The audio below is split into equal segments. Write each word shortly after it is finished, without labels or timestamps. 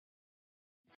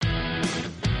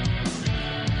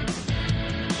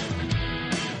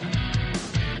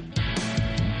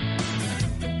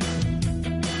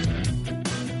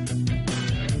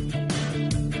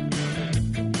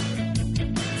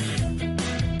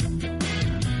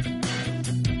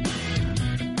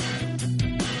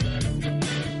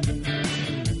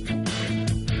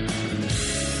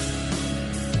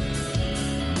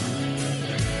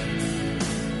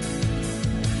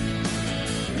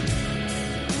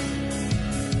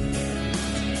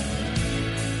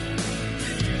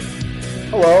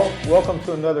Hello, welcome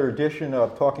to another edition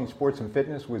of Talking Sports and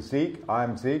Fitness with Zeke.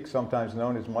 I'm Zeke, sometimes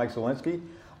known as Mike Zielinski.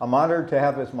 I'm honored to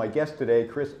have as my guest today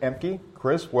Chris Emke.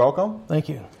 Chris, welcome. Thank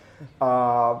you.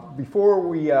 Before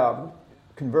we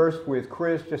converse with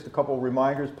Chris, just a couple of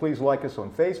reminders. Please like us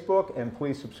on Facebook and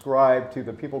please subscribe to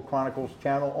the People Chronicles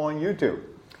channel on YouTube.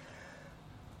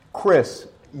 Chris,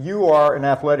 you are an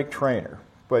athletic trainer,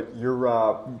 but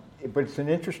but it's an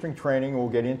interesting training. We'll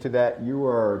get into that. You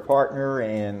are a partner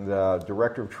and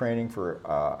director of training for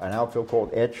an outfit called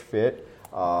Edge Fit.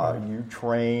 You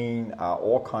train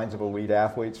all kinds of elite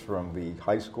athletes from the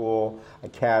high school,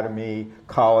 academy,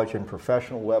 college, and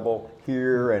professional level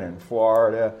here and in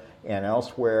Florida and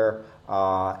elsewhere.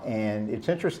 And it's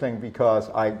interesting because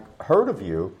I heard of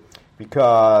you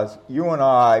because you and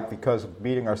I, because of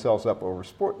beating ourselves up over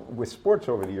sports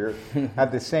over the years,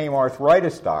 have the same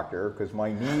arthritis doctor, because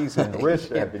my knees and wrists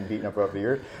have been beaten up over the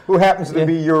years, who happens to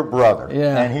be your brother.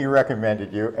 Yeah. And he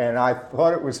recommended you. And I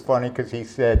thought it was funny because he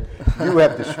said, you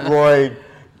have destroyed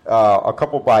a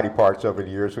couple body parts over the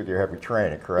years with your heavy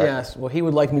training, correct? Yes. Well, he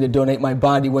would like me to donate my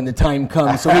body when the time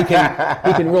comes, so he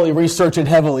can really research it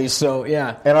heavily. So,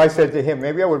 yeah. And I said to him,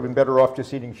 maybe I would have been better off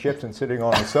just eating chips and sitting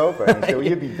on the sofa. And he said, well,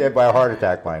 you'd be dead by a heart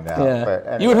attack by now. Yeah. But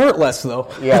anyway. You would hurt less, though.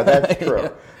 Yeah, that's true.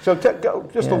 Yeah. So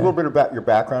just a little bit about your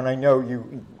background. I know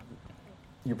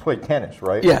you play tennis,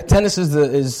 right? Yeah, tennis is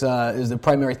the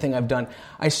primary thing I've done.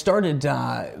 I started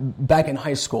back in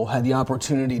high school. Had the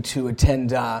opportunity to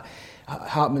attend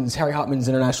Harry Hopman's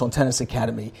International Tennis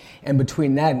Academy, and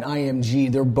between that and IMG,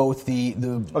 they're both the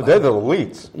they're the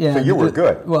elites. Yeah, so you were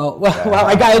good. Well,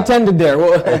 I attended there.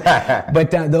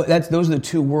 But those are the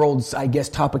two world's, I guess,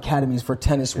 top academies for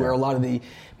tennis, where a lot of the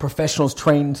professionals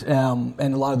trained, and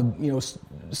a lot of the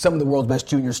some of the world's best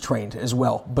juniors trained as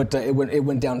well. But it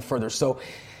went down further. So.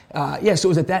 So it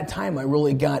was at that time I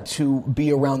really got to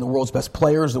be around the world's best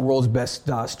players, the world's best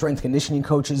strength conditioning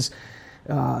coaches,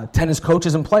 tennis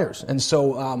coaches and players. And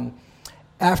so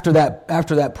after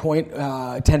that point,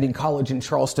 attending college in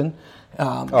Charleston,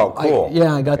 cool.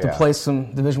 I got to play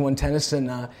some Division I tennis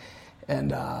and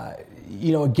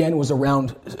again was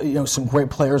around some great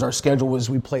players. Our schedule was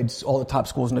we played all the top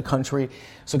schools in the country,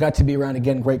 so got to be around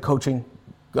again great coaching,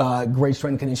 great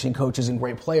strength conditioning coaches and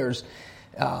great players.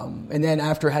 And then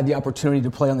after had the opportunity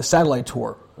to play on the satellite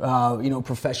tour,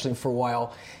 professionally for a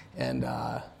while, and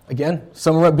again,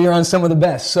 be around some of the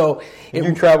best. So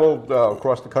you traveled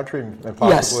across the country and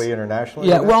possibly internationally.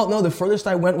 Yeah. Well, no, the furthest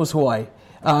I went was Hawaii.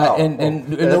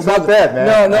 And it's not bad,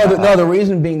 man. No. The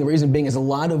reason being is a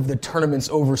lot of the tournaments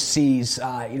overseas.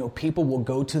 People will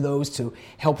go to those to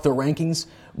help their rankings,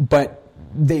 but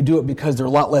they do it because they're a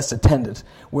lot less attended,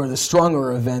 where the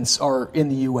stronger events are in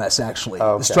the U.S., actually.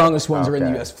 Okay. The strongest ones are in the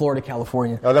U.S., Florida,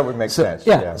 California. Oh, that would make sense.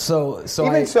 Yeah.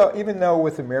 Even though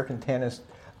with American tennis,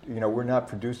 we're not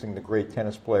producing the great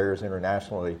tennis players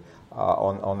internationally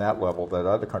on that level that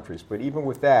other countries, but even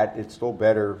with that, it's still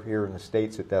better here in the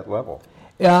States at that level.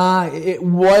 It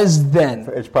was then.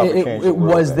 It's probably changed. It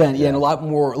was then, and a lot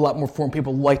more foreign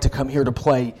people like to come here to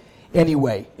play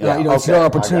anyway. It's their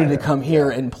opportunity to come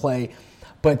here and play.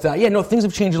 But things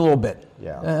have changed a little bit.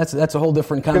 Yeah, that's a whole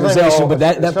different conversation. But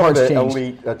that part's changed. Some of the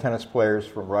elite tennis players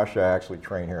from Russia actually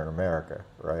train here in America,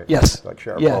 right? Yes, like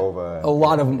Sharapova. Yeah, a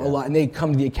lot of them, and they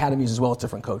come to the academies as well as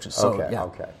different coaches. So,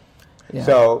 okay. Yeah.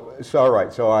 So all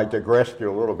right. So I digressed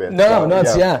you a little bit.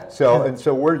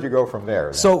 So where did you go from there?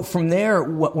 Then? So from there,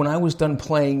 when I was done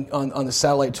playing on the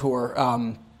satellite tour,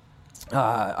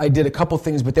 I did a couple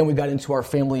things, but then we got into our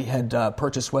family had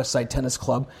purchased Westside Tennis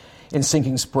Club in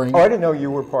Sinking Spring. Oh, I didn't know you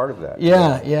were part of that.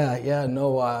 Yeah.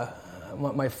 No,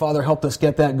 my father helped us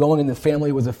get that going, and the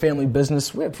family was a family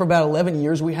business. For about 11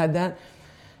 years we had that,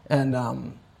 and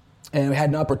we had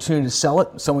an opportunity to sell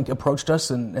it. Someone approached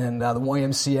us, and the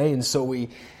YMCA, and so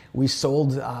we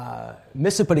sold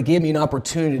Miss It, but it gave me an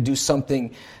opportunity to do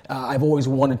something I've always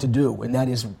wanted to do, and that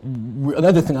is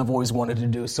another thing I've always wanted to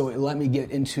do. So it let me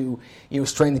get into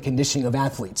strength and conditioning of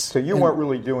athletes. So you weren't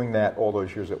really doing that all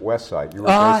those years at Westside. You were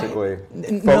basically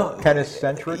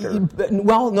tennis-centric?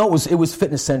 Well, no, it was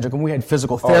fitness-centric, and we had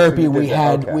physical therapy. We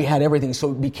had everything.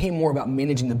 So it became more about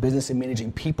managing the business and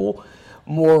managing people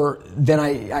more than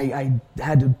I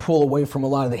had to pull away from a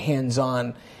lot of the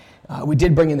hands-on. We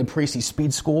did bring in the Parisi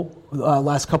Speed School.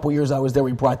 Last couple years I was there,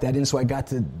 we brought that in, so I got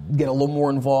to get a little more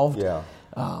involved. Yeah.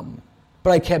 But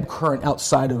I kept current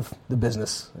outside of the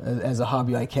business. As a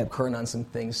hobby, I kept current on some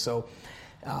things. So,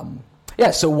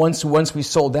 so once we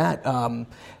sold that,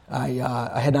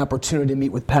 I had an opportunity to meet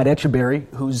with Pat Etcheberry,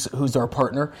 who's our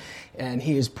partner, and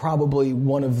he is probably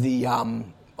one of the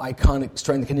iconic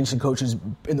strength and conditioning coaches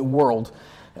in the world.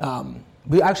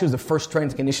 We actually was the first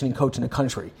strength and conditioning coach in the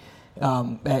country.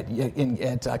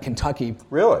 at Kentucky.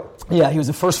 Really? Yeah, he was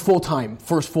the first full-time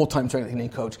strength and conditioning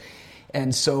coach.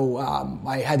 And so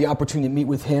I had the opportunity to meet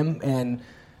with him, and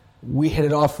we hit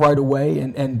it off right away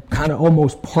and kind of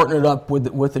almost partnered up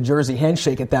with the Jersey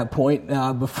handshake at that point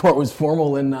before it was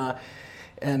formal. And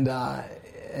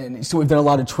so we've done a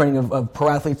lot of training of pro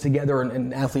athletes together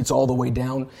and athletes all the way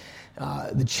down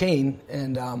the chain.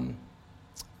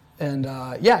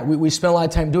 We spent a lot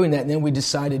of time doing that, and then we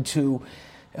decided to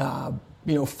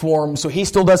form. So he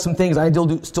still does some things, I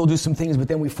still do some things, but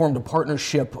then we formed a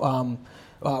partnership,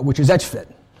 which is EdgeFit.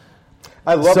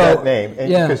 I love that name,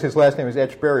 because his last name is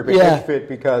Etchberry, but EdgeFit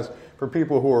because for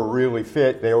people who are really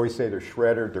fit, they always say they're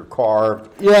shredded, they're carved.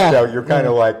 Yeah. So you're kind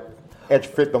of like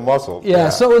EdgeFit the muscle. Yeah.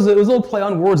 So it was a little play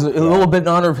on words, a little bit in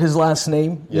honor of his last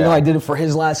name. Yeah. I did it for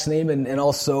his last name, and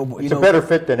also it's a better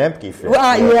fit than Empty Fit.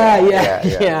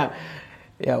 Yeah.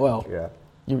 Well,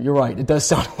 you're right. It does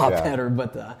sound a lot better,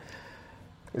 but.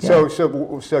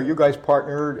 So you guys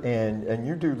partnered, and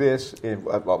you do this a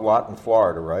lot in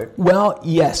Florida, right? Well,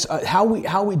 yes. How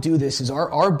we do this is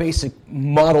our basic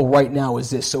model right now is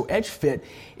this. So EdgeFit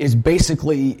is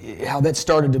basically how that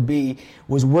started to be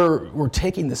was we're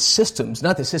taking the systems,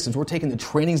 not the systems, we're taking the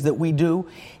trainings that we do,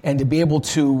 and to be able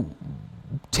to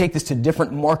take this to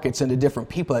different markets and to different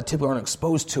people that typically aren't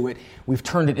exposed to it, we've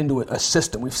turned it into a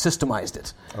system. We've systemized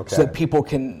it so that people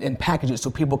can, and package it so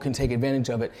people can take advantage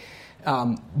of it.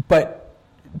 So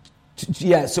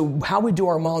how we do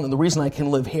our model, and the reason I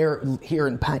can live here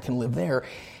and Pat can live there,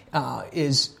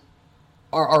 is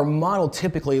our model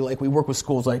typically, like we work with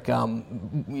schools like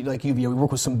UVA, we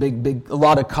work with some a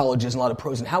lot of colleges and a lot of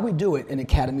pros, and how we do it in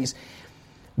academies,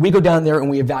 we go down there and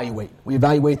we evaluate. We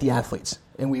evaluate the athletes,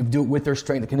 and we do it with their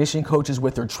strength and conditioning coaches,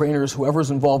 with their trainers,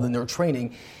 whoever's involved in their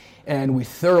training, and we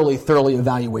thoroughly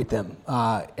evaluate them,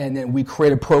 and then we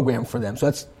create a program for them. So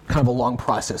that's kind of a long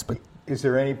process, but. Is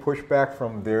there any pushback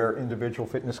from their individual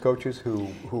fitness coaches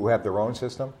who have their own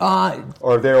system?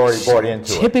 Or they're already bought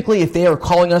into it? Typically, if they are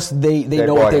calling us, they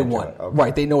know what they want. Okay.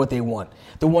 Right, they know what they want.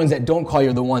 The ones that don't call you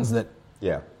are the ones that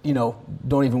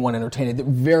don't even want to entertain it.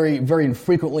 Very, very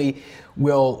infrequently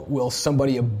will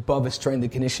somebody above a strength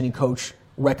and conditioning coach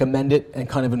recommend it and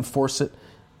kind of enforce it,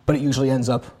 but it usually ends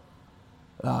up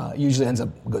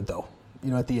good though.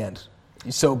 At the end.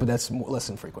 But that's less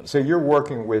than frequent. So you're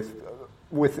working with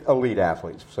elite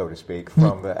athletes, so to speak,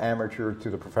 from the amateur to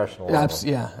the professional level.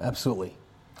 Yeah, absolutely.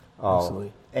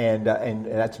 Absolutely. And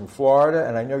that's in Florida.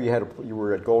 And I know you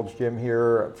were at Gold's Gym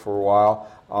here for a while.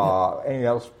 Anything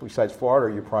else besides Florida? Or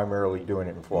are you primarily doing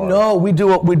it in Florida? No, we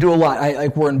do a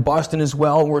lot. We're in Boston as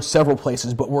well. We're several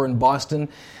places, but we're in Boston.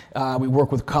 We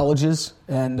work with colleges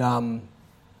and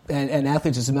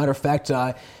athletes. As a matter of fact,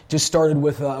 just started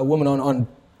with a woman on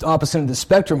opposite end of the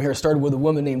spectrum here. Started with a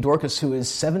woman named Dorcas who is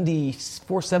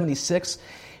 74, 76.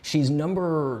 She's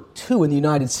number 2 in the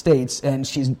United States, and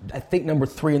she's, I think, number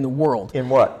 3 in the world. In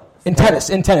what? In tennis.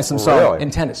 I'm sorry. Really? In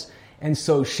tennis. And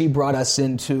so she brought us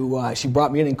she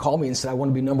brought me in and called me and said, I want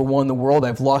to be number 1 in the world.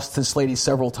 I've lost this lady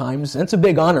several times. And it's a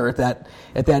big honor at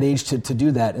that age to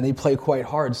do that. And they play quite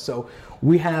hard. So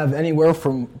we have anywhere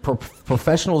from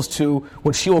professionals to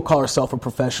what she will call herself a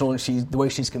professional, and the way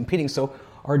she's competing. So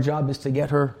our job is to get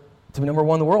her to be number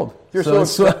 1 in the world. You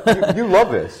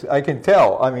love this. I can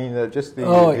tell. I mean, just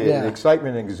the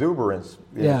excitement and exuberance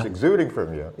is exuding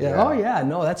from you. Yeah. Oh yeah.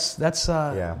 No, that's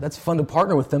fun to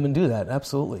partner with them and do that.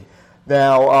 Absolutely.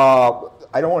 Now,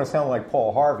 I don't want to sound like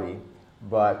Paul Harvey,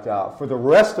 but for the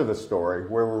rest of the story,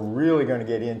 where we're really going to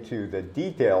get into the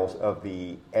details of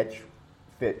the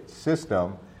EdgeFit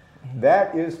system,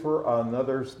 that is for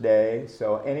another's day.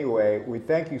 So anyway, we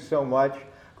thank you so much,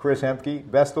 Chris Hemke.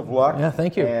 Best of luck. Yeah,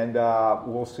 thank you. And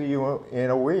we'll see you in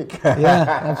a week.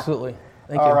 Yeah, absolutely.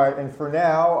 Thank you. All right, and for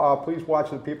now, please watch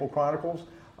the People Chronicles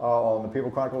on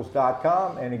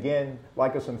thepeoplechronicles.com. And again,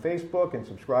 like us on Facebook and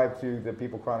subscribe to the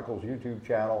People Chronicles YouTube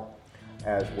channel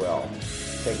as well.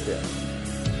 Take care.